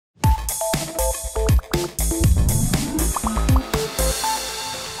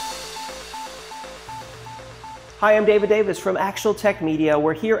Hi, I'm David Davis from Actual Tech Media.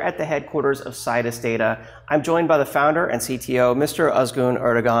 We're here at the headquarters of Citus Data. I'm joined by the founder and CTO, Mr. Ozgun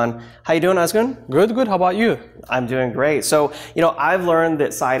Erdogan. How you doing, Ozgun? Good, good. How about you? I'm doing great. So, I've learned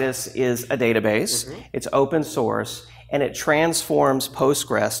that Citus is a database. It's open source, and it transforms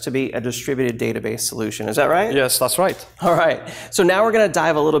Postgres to be a distributed database solution. Is that right? Yes, that's right. All right. So now we're going to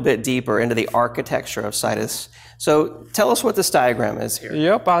dive a little bit deeper into the architecture of Citus. So tell us what this diagram is here.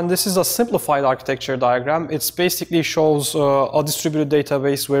 Yep, and this is a simplified architecture diagram. It basically shows a distributed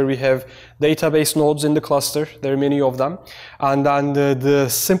database where we have database nodes in the cluster. There are many of them. And then the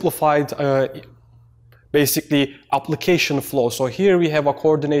simplified basically application flow. So here we have a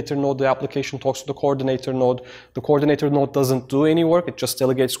coordinator node. The application talks to the coordinator node. The coordinator node doesn't do any work. It just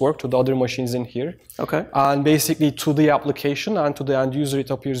delegates work to the other machines in here. Okay. And basically to the application and to the end user, it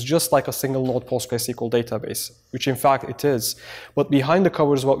appears just like a single node PostgreSQL database, which in fact it is. But behind the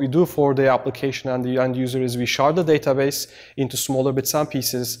covers, what we do for the application and the end user is we shard the database into smaller bits and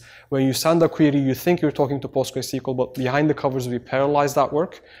pieces. When you send a query, you think you're talking to PostgreSQL, but behind the covers, we parallelize that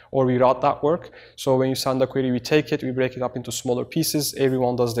work or we route that work. So when you send a query, we take it, we break it up into smaller pieces,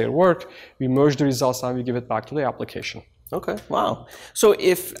 everyone does their work, we merge the results and we give it back to the application. Okay, wow. So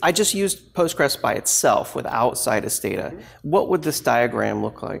if I just used Postgres by itself without Citus data, what would this diagram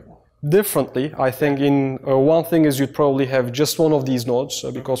look like? Differently, I think one thing is you'd probably have just one of these nodes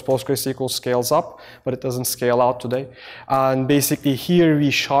because PostgreSQL scales up, but it doesn't scale out today. And basically here we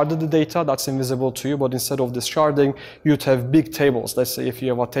sharded the data that's invisible to you, but instead of this sharding, you'd have big tables. Let's say if you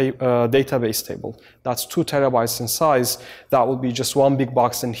have a database table that's 2 terabytes in size, that would be just one big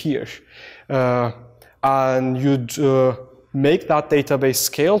box in here. And you'd make that database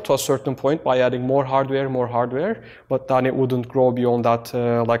scale to a certain point by adding more hardware, but then it wouldn't grow beyond that,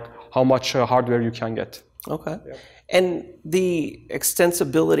 like how much hardware you can get. Okay. Yeah. And the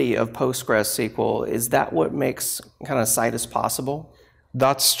extensibility of PostgreSQL, is that what makes kind of Citus possible?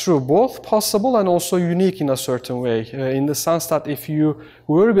 That's true, both possible and also unique in a certain way, in the sense that if you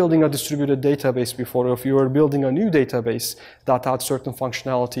were building a distributed database before, or if you were building a new database that had certain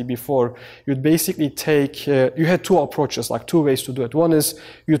functionality before, you'd basically take, you had 2 approaches, like 2 ways to do it. One is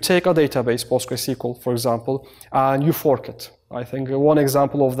you take a database, PostgreSQL, for example, and you fork it. I think one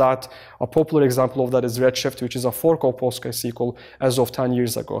example of that, a popular example of that is Redshift, which is a fork of PostgreSQL as of 10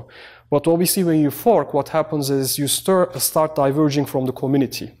 years ago. But obviously when you fork, what happens is you start diverging from the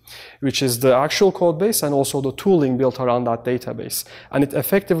community, which is the actual code base and also the tooling built around that database. And it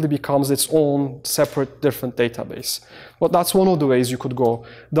effectively becomes its own separate, different database. But that's one of the ways you could go.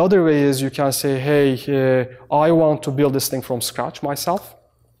 The other way is you can say, hey, I want to build this thing from scratch myself.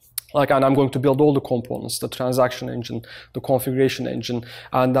 And I'm going to build all the components, the transaction engine, the configuration engine,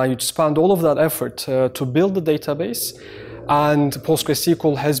 and then you'd spend all of that effort to build the database. And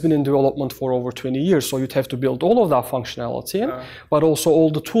PostgreSQL has been in development for over 20 years, so you'd have to build all of that functionality in, but also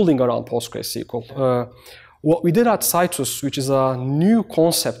all the tooling around PostgreSQL. What we did at Citus, which is a new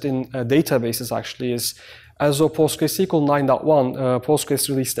concept in databases actually, is as of PostgreSQL 9.1, Postgres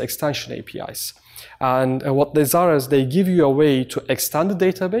released the extension APIs. And what these are is they give you a way to extend the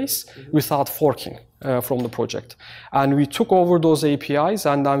database without forking from the project. And we took over those APIs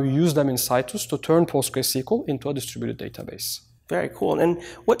and then we used them in Citus to turn PostgreSQL into a distributed database. Very cool. And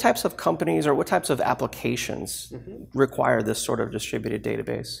what types of companies or what types of applications require this sort of distributed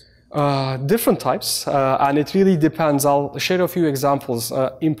database? Different types, and it really depends. I'll share a few examples.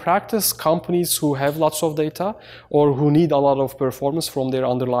 In practice, companies who have lots of data or who need a lot of performance from their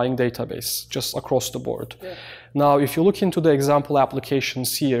underlying database, just across the board. Yeah. Now, if you look into the example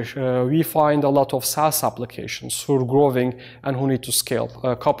applications here, we find a lot of SaaS applications who are growing and who need to scale.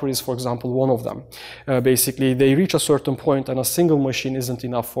 Copper is, for example, one of them. Basically, they reach a certain point and a single machine isn't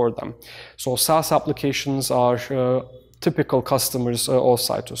enough for them. So SaaS applications are typical customers of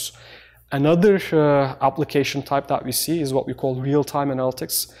Citus. Another application type that we see is what we call real-time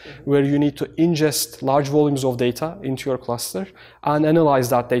analytics, where you need to ingest large volumes of data into your cluster and analyze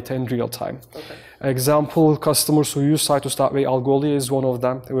that data in real time. Okay. Example, customers who use Citus that way, Algolia is one of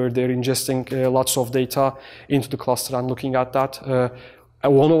them, where they're ingesting lots of data into the cluster and looking at that.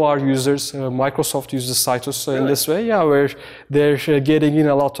 One of our users, Microsoft, uses Citus in this way, yeah, where they're getting in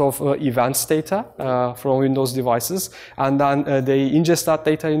a lot of events data from Windows devices, and then they ingest that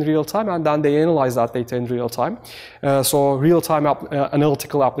data in real time, and then they analyze that data in real time. So real-time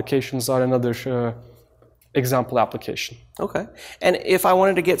analytical applications are another example application. Okay. And if I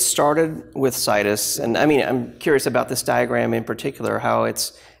wanted to get started with Citus, and I mean, I'm curious about this diagram in particular, how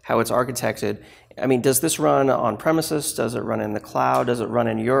it's architected. I mean, does this run on premises? Does it run in the cloud? Does it run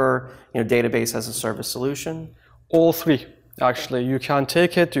in your database as a service solution? All three. Actually, you can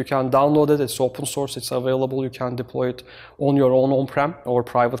take it, you can download it, it's open source, it's available, you can deploy it on your own on-prem or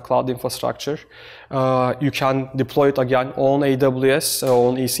private cloud infrastructure. You can deploy it again on AWS,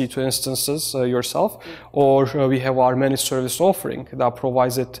 on EC2 instances yourself, or we have our managed service offering that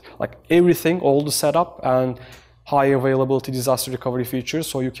provides it like everything, all the setup and high availability disaster recovery features,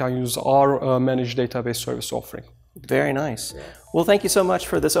 so you can use our managed database service offering. Very nice. Well, thank you so much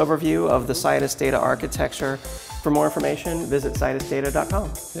for this overview of the Citus data architecture. For more information, visit citusdata.com.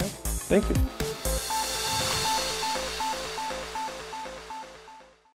 Yeah, thank you.